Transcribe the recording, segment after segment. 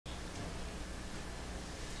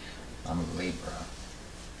I'm a Libra.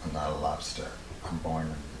 I'm not a lobster. I'm born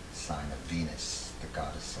in the sign of Venus, the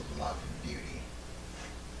goddess of love and beauty.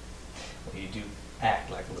 Well, you do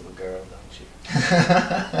act like a little girl, don't you?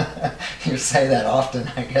 You say that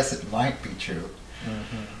often. I guess it might be true.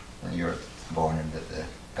 Mm-hmm. You're born into the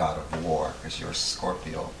god of war because you're a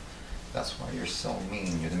Scorpio. That's why you're so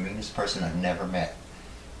mean. You're the meanest person I've never met.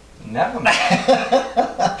 Never met.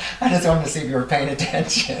 I just wanted to see if you were paying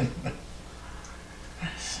attention.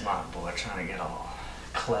 Smart boy trying to get all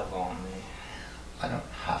clever on me. I don't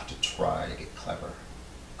have to try to get clever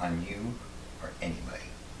on you or anybody.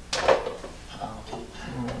 How?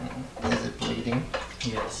 Is it bleeding?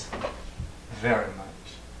 Yes. Very much.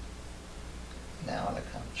 Now look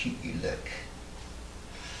how cute you look.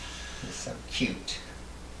 You're so cute.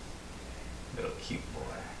 Little cute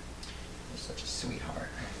boy. You're such a sweetheart.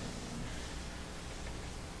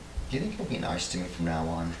 Do you think you'll be nice to me from now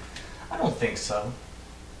on? I don't think so.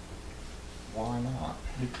 Why not?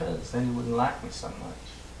 Because then you wouldn't like me so much.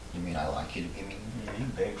 You mean I like you to be mean? You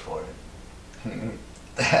beg for it.